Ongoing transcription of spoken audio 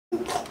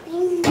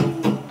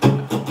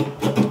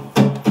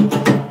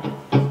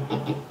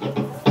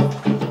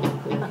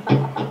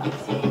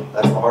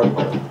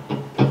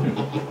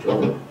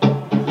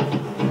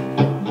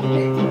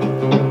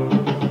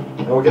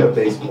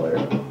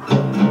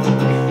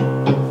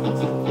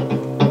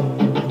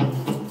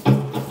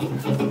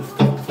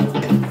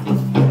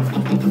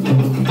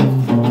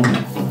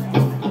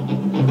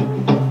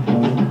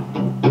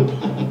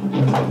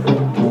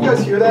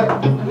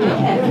that?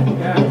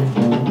 Yeah.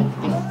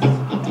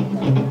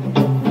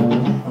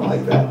 I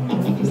like that.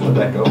 Just let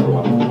that go for a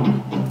while.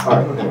 All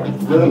right, anyway,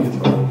 rhythm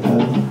guitar.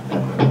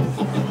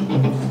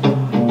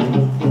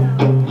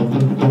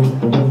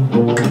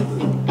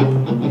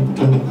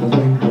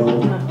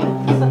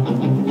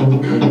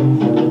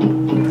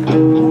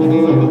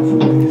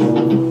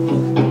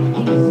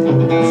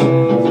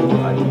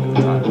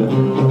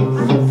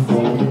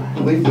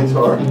 Lead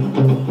guitar.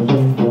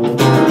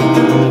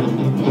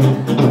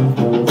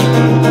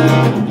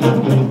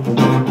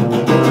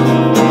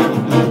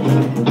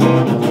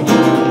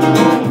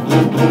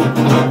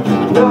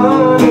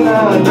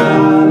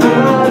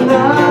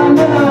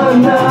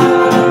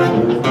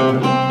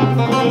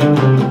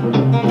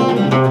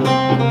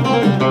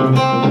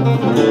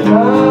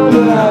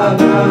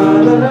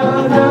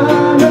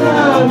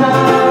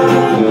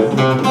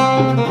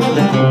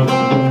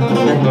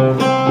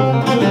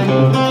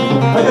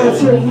 I got a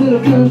certain little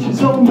girl,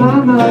 she's on my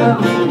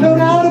mind. No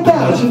doubt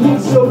about it, she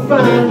looks so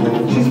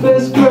fine. She's the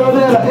best girl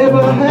that I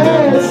ever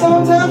had.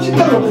 Sometimes she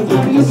don't make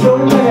me feel so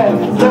mad.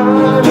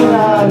 Na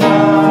na na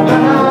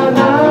na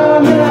na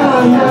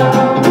na na.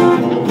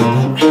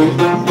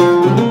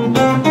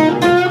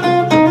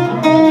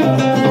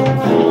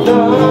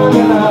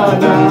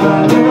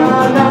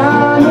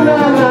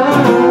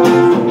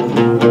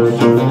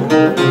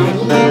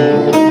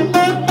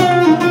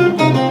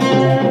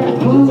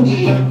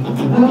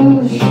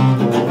 Hush,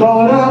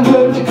 thought I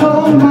heard you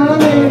call my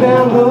name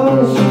now.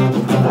 Hush,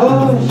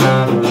 hush,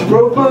 she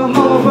broke my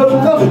heart, but I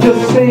love her just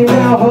the same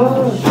now.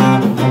 Hush,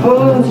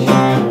 hush, I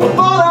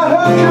thought I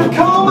heard you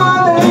call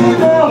my name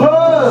now.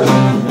 Hush,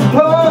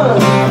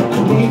 hush, I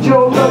need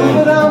your love,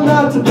 but I'm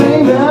not to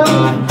blame now.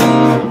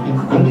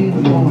 I need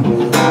the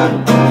morning, I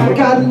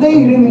got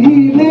late in the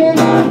evening.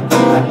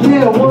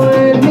 Yeah, one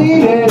ain't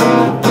needed.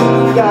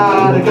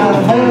 Gotta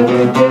have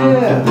it,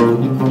 yeah.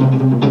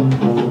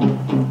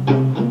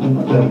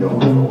 Let them go on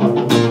for a while.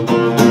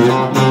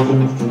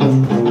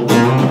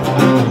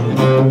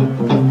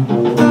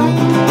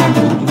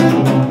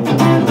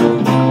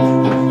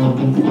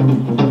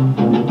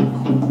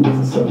 This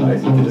is so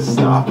nice, you can just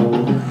stop.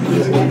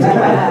 Music keeps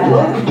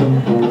going.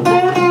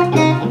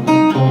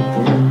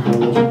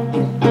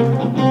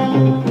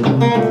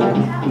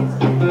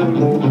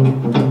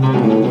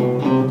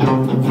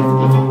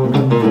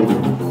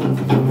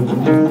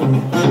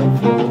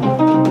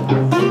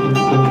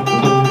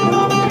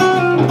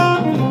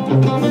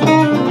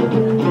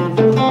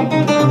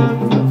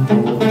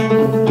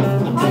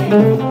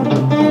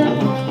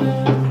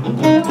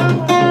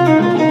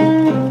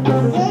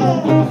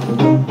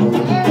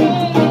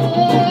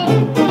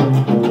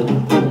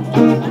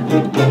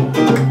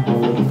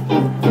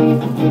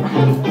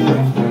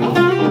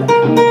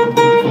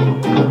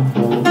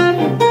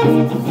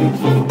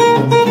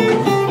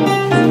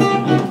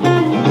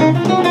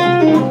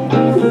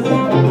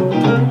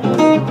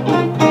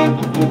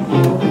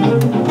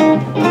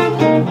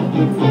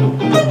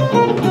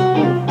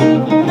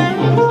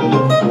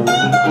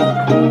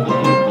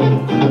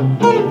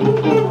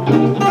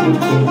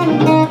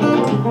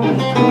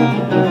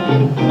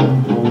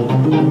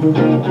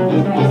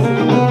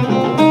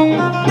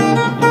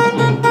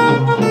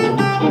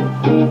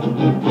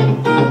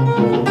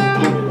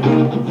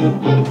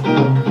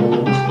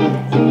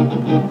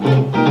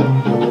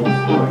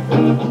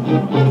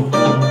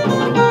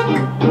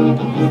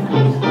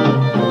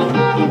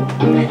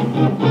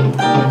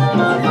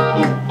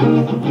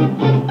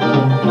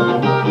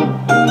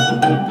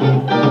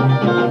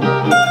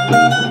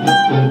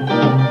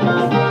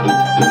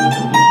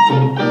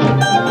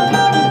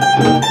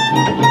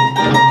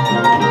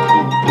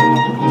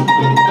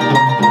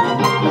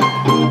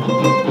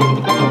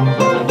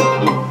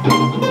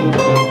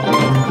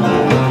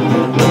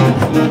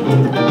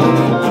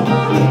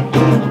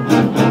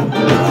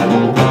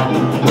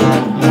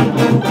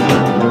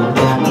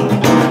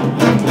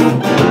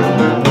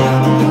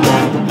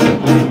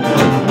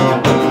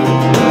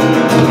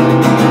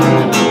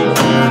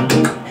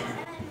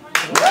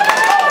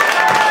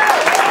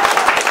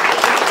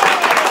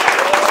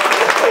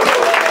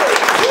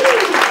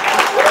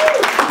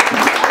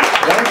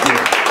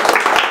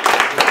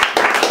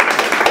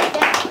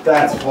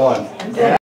 That's fun.